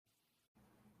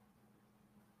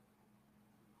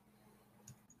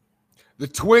The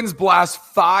Twins blast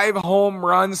 5 home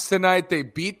runs tonight. They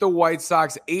beat the White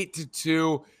Sox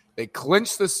 8-2. They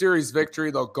clinch the series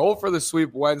victory. They'll go for the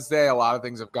sweep Wednesday. A lot of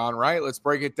things have gone right. Let's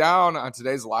break it down on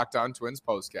today's Locked On Twins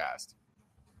postcast.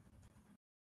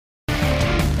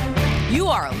 You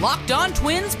are Locked On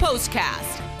Twins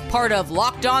postcast, part of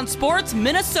Locked On Sports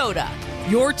Minnesota,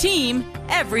 your team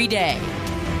every day.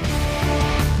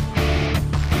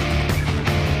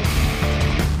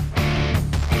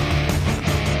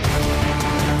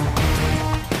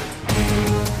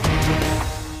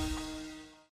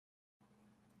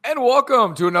 And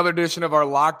welcome to another edition of our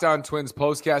Locked On Twins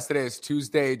postcast. Today is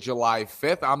Tuesday, July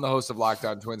 5th. I'm the host of Locked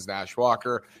On Twins, Nash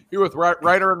Walker, here with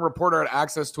writer and reporter at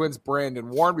Access Twins, Brandon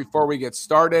Warren. Before we get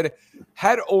started,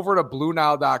 head over to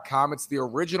BlueNile.com. It's the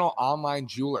original online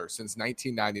jeweler since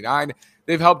 1999.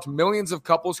 They've helped millions of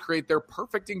couples create their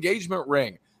perfect engagement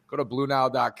ring. Go to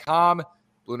BlueNile.com.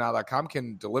 BlueNile.com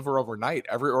can deliver overnight.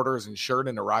 Every order is insured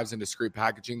and arrives in discreet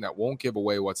packaging that won't give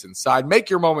away what's inside. Make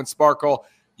your moment sparkle.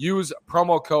 Use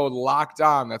promo code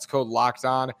LOCKEDON. That's code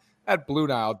LOCKEDON at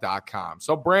BlueNile.com.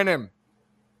 So, Brandon,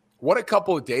 what a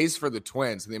couple of days for the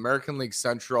Twins. In the American League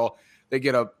Central, they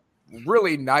get a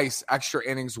really nice extra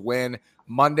innings win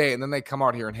Monday, and then they come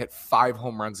out here and hit 5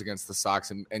 home runs against the Sox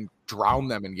and drown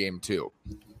them in Game 2.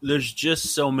 There's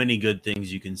just so many good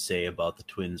things you can say about the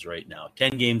Twins right now.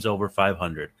 10 games over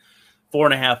 500,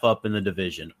 4.5 up in the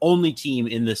division. Only team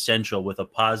in the Central with a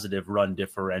positive run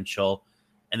differential.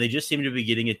 And they just seem to be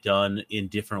getting it done in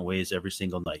different ways every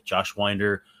single night. Josh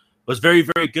Winder was very,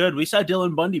 very good. We saw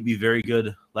Dylan Bundy be very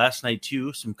good last night,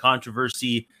 too. Some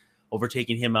controversy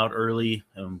overtaking him out early.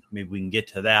 Maybe we can get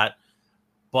to that.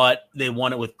 But they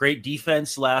won it with great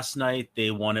defense last night.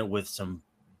 They won it with some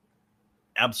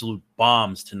absolute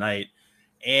bombs tonight.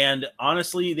 And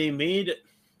honestly, they made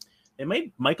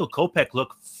Michael Kopech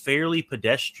look fairly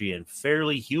pedestrian,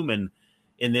 fairly human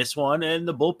in this one. And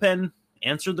the bullpen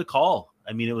answered the call.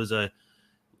 I mean, it was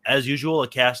as usual, a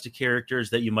cast of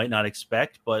characters that you might not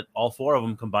expect, but all 4 of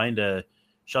them combined to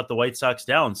shut the White Sox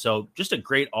down. So just a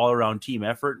great all-around team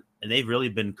effort, and they've really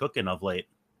been cooking of late.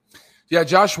 Yeah,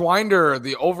 Josh Winder,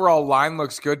 the overall line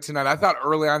looks good tonight. I thought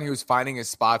early on he was finding his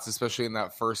spots, especially in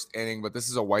that first inning, but this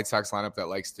is a White Sox lineup that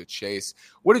likes to chase.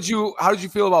 How did you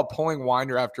feel about pulling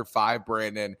Winder after 5,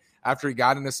 Brandon, after he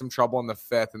got into some trouble in the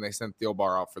 5th and they sent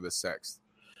Thielbar out for the 6th?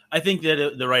 I think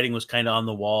that the writing was kind of on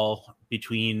the wall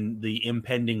between the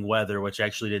impending weather, which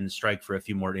actually didn't strike for a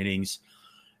few more innings,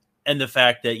 and the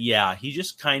fact that, he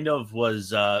just kind of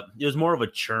was it was more of a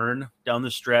churn down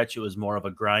the stretch. It was more of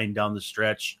a grind down the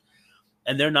stretch,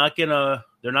 and they're not gonna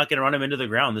run him into the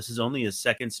ground. This is only his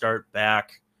second start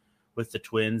back with the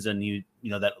Twins, and you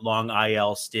know that long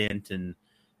IL stint and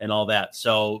all that.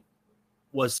 So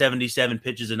was 77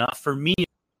 pitches enough? For me,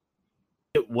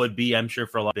 it would be, I'm sure,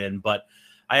 for a lot of it, but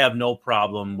I have no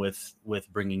problem with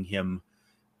bringing him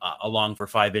along for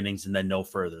 5 innings and then no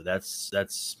further.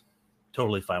 That's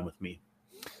totally fine with me.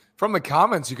 From the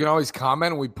comments, you can always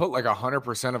comment. We put like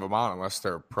 100% of them on unless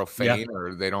they're profane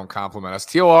or they don't compliment us.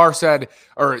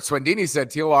 Swendini said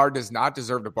TLR does not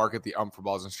deserve to bark at the ump for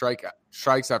balls and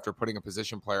strikes after putting a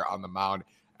position player on the mound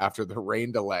after the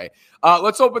rain delay.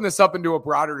 Let's open this up into a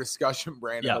broader discussion,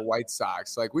 Brandon, the White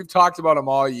Sox. Like, we've talked about them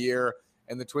all year,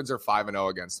 and the Twins are 5-0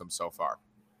 against them so far.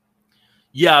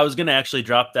 Yeah, I was going to actually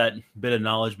drop that bit of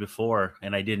knowledge before,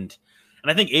 and I didn't.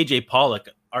 And I think A.J. Pollock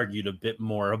argued a bit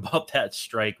more about that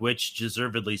strike, which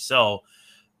deservedly so.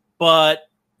 But,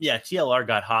 yeah, TLR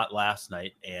got hot last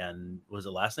night, and was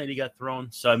it last night he got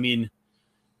thrown? So, I mean,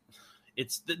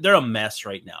 they're a mess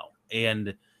right now.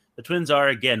 And the Twins are,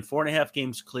 again, 4.5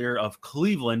 games clear of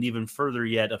Cleveland, even further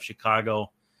yet of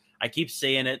Chicago. I keep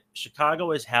saying it.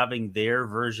 Chicago is having their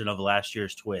version of last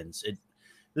year's Twins.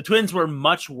 The Twins were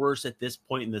much worse at this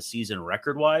point in the season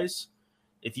record-wise.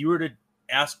 If you were to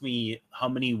ask me how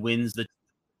many wins the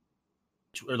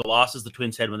losses the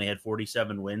Twins had when they had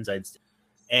 47 wins,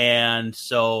 and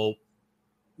so,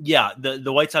 the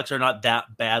White Sox are not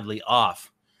that badly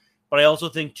off. But I also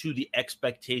think, too, the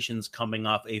expectations coming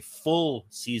off a full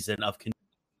season of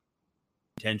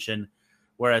contention,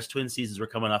 whereas Twin seasons were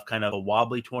coming off kind of a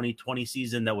wobbly 2020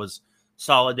 season that was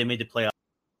solid. They made the playoffs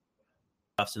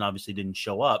and obviously didn't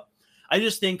show up. I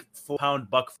just think pound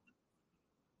buck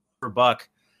for buck,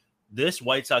 this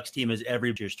White Sox team is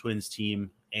every year's Twins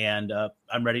team, and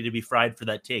I'm ready to be fried for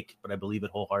that take, but I believe it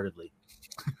wholeheartedly.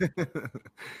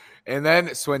 And then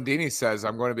Swendini says,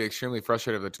 I'm going to be extremely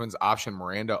frustrated if the Twins option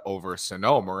Miranda over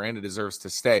Sano. Miranda deserves to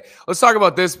stay. Let's talk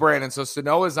about this, Brandon. So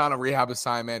Sano is on a rehab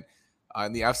assignment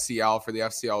in the FCL for the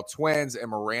FCL Twins, and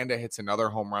Miranda hits another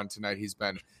home run tonight. He's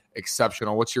been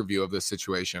exceptional. What's your view of this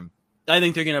situation? I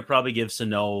think they're going to probably give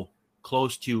Sano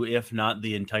close to, if not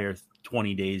the entire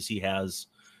 20 days he has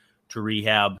to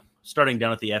rehab. Starting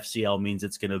down at the FCL means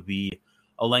it's going to be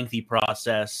a lengthy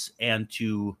process, and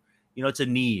it's a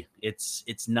knee. It's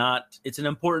an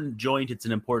important joint. It's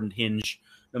an important hinge,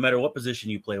 no matter what position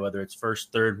you play, whether it's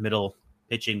first, third, middle,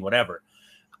 pitching, whatever.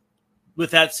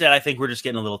 With that said, I think we're just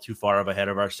getting a little too far ahead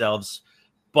of ourselves.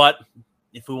 But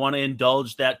if we want to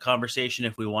indulge that conversation,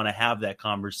 if we want to have that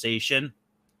conversation,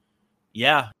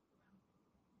 yeah,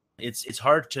 it's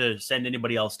hard to send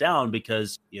anybody else down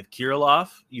because you have Kirilloff,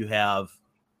 you have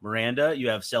Miranda, you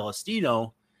have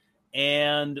Celestino,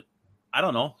 and I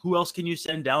don't know, who else can you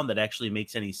send down that actually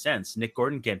makes any sense? Nick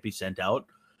Gordon can't be sent out.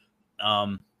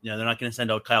 They're not going to send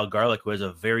out Kyle Garlick, who has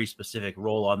a very specific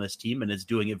role on this team and is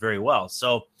doing it very well.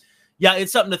 So, yeah,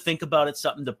 it's something to think about. It's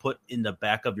something to put in the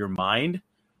back of your mind.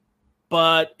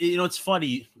 But, it's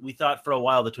funny. We thought for a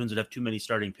while the Twins would have too many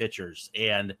starting pitchers.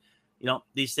 And,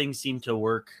 these things seem to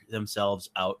work themselves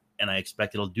out. And I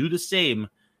expect it'll do the same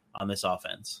on this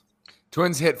offense.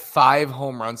 Twins hit 5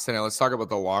 home runs today. Let's talk about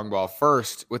the long ball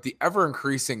first. With the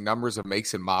ever-increasing numbers of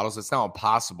makes and models, it's now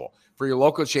impossible for your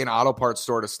local chain auto parts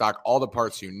store to stock all the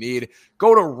parts you need.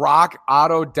 Go to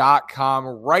rockauto.com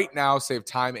right now. Save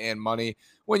time and money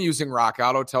when using Rock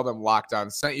Auto. Tell them Locked On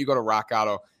sent you. Go to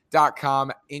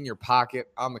rockauto.com in your pocket,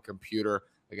 on the computer.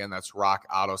 Again, that's Rock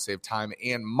Auto. Save time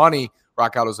and money.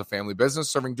 Rock Auto is a family business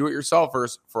serving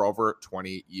do-it-yourselfers for over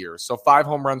 20 years. So 5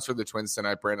 home runs for the Twins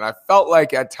tonight, Brandon. I felt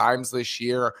like at times this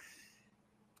year,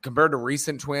 compared to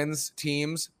recent Twins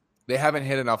teams, they haven't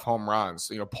hit enough home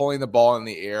runs. Pulling the ball in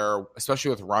the air, especially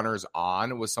with runners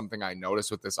on, was something I noticed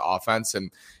with this offense.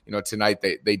 And, tonight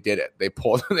they did it. They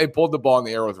pulled the ball in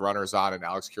the air with runners on, and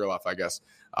Alex Kirilloff, I guess,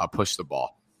 pushed the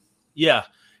ball. Yeah.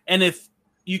 And if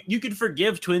you could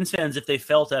forgive Twins fans if they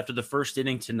felt after the first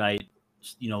inning tonight,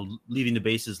 leaving the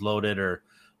bases loaded or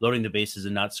loading the bases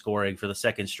and not scoring for the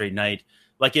second straight night,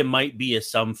 like it might be, as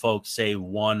some folks say,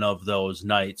 one of those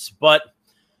nights. But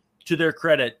to their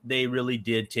credit, they really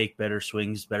did take better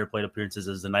swings, better plate appearances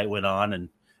as the night went on. And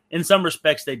in some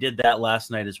respects, they did that last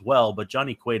night as well. But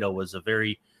Johnny Cueto was a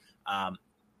very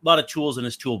lot of tools in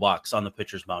his toolbox on the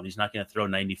pitcher's mound. He's not going to throw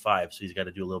 95, so he's got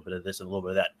to do a little bit of this and a little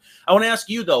bit of that. I want to ask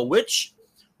you, though, which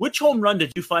home run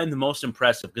did you find the most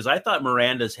impressive? Because I thought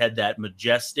Miranda's had that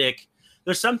majestic.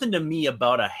 There's something to me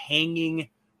about a hanging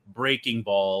breaking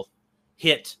ball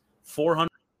hit 400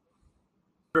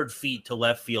 feet to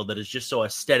left field that is just so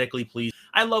aesthetically pleasing.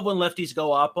 I love when lefties go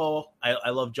oppo. I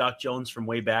love Jock Jones from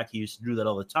way back. He used to do that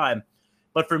all the time.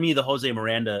 But for me, the Jose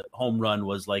Miranda home run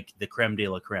was like the creme de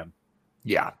la creme.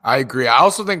 Yeah, I agree. I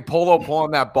also think Polo pulling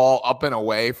that ball up and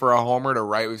away for a homer to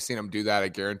right, we've seen him do that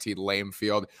at Guaranteed Lame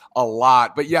Field a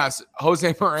lot. But yes,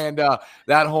 Jose Miranda,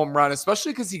 that home run,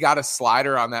 especially because he got a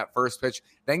slider on that first pitch,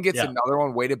 then gets another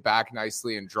one, weighted back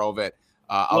nicely and drove it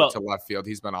out to left field.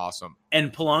 He's been awesome.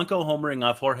 And Polanco homering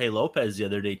off Jorge Lopez the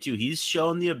other day too. He's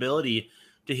shown the ability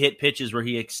to hit pitches where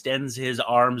he extends his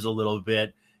arms a little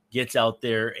bit, gets out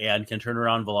there and can turn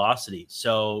around velocity.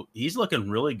 So he's looking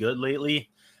really good lately.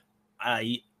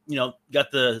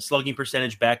 Got the slugging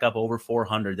percentage back up over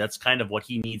 400. That's kind of what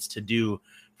he needs to do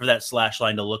for that slash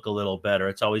line to look a little better.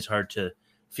 It's always hard to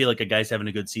feel like a guy's having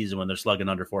a good season when they're slugging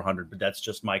under 400, but that's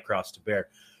just my cross to bear.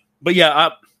 But yeah,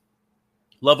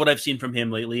 love what I've seen from him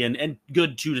lately, and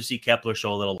good too to see Kepler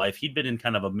show a little life. He'd been in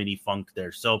kind of a mini funk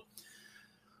there. So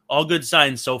all good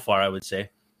signs so far, I would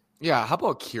say. Yeah, how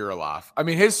about Kirilloff? I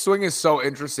mean, his swing is so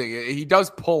interesting. He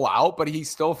does pull out, but he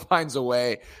still finds a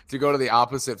way to go to the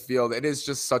opposite field. It is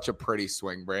just such a pretty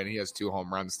swing, Brandon. He has 2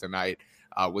 home runs tonight.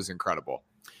 Was incredible.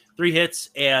 3 hits,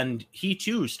 and he,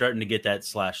 too, starting to get that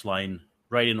slash line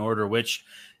right in order, which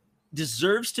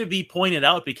deserves to be pointed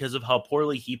out because of how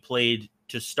poorly he played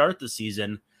to start the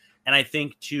season. And I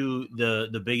think, too,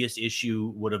 the biggest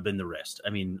issue would have been the wrist.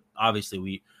 I mean, obviously,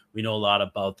 we know a lot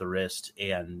about the wrist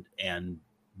and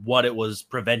what it was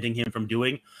preventing him from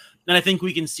doing. And I think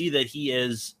we can see that he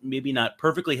is maybe not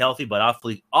perfectly healthy, but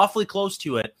awfully close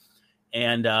to it.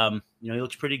 And, he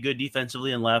looks pretty good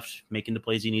defensively and left, making the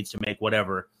plays he needs to make,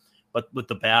 whatever. But with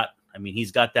the bat, I mean,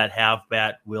 he's got that have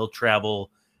bat, will travel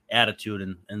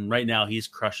attitude. And right now he's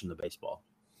crushing the baseball.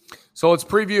 So let's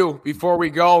preview before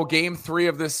we go. Game 3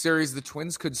 of this series, the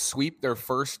Twins could sweep their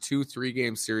first 2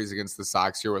 3-game series against the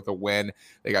Sox here with a win.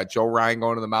 They got Joe Ryan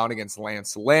going to the mound against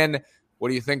Lance Lynn. What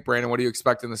do you think, Brandon? What do you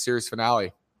expect in the series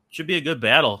finale? Should be a good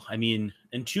battle. I mean,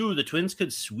 and 2, the Twins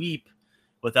could sweep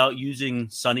without using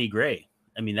Sonny Gray.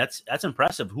 I mean, that's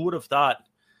impressive. Who would have thought?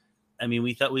 I mean,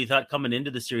 we thought coming into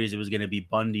the series it was going to be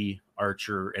Bundy,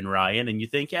 Archer, and Ryan. And you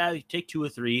think, you take 2 or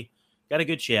 3, got a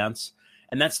good chance.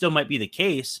 And that still might be the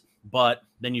case, but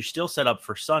then you're still set up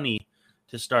for Sonny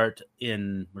to start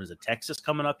in, Texas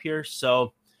coming up here.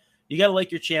 So you got to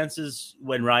like your chances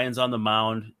when Ryan's on the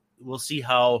mound. We'll see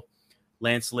how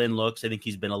Lance Lynn looks. I think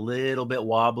he's been a little bit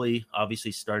wobbly,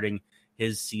 obviously starting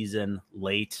his season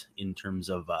late in terms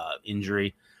of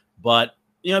injury. But,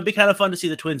 it'd be kind of fun to see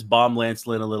the Twins bomb Lance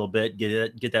Lynn a little bit,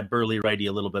 get that Burley righty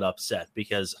a little bit upset,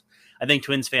 because I think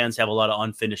Twins fans have a lot of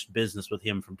unfinished business with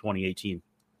him from 2018.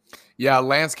 Yeah,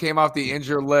 Lance came off the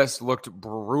injured list, looked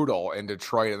brutal in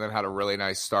Detroit, and then had a really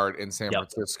nice start in San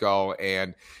Francisco.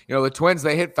 And, the Twins,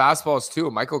 they hit fastballs too.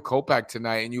 Michael Kopech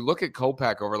tonight, and you look at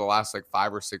Kopech over the last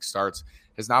 5 or 6 starts,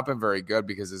 has not been very good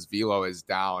because his velo is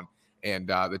down, and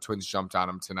the Twins jumped on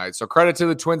him tonight. So credit to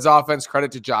the Twins offense,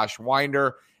 credit to Josh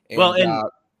Winder. And,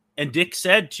 and Dick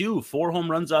said, too, 4 home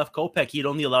runs off Kopech. He'd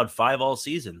only allowed 5 all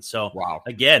season. So, wow.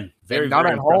 Again, very, none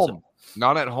very at impressive. home.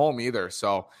 None at home either.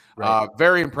 So right.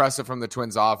 Very impressive from the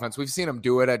Twins offense. We've seen them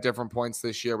do it at different points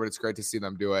this year, but it's great to see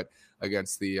them do it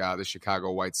against the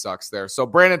Chicago White Sox there. So,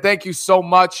 Brandon, thank you so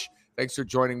much. Thanks for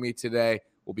joining me today.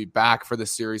 We'll be back for the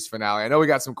series finale. I know we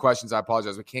got some questions. I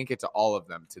apologize. We can't get to all of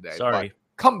them today. Sorry. But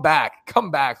come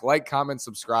back. Like, comment,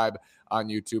 subscribe on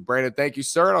YouTube. Brandon, thank you,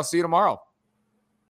 sir, and I'll see you tomorrow.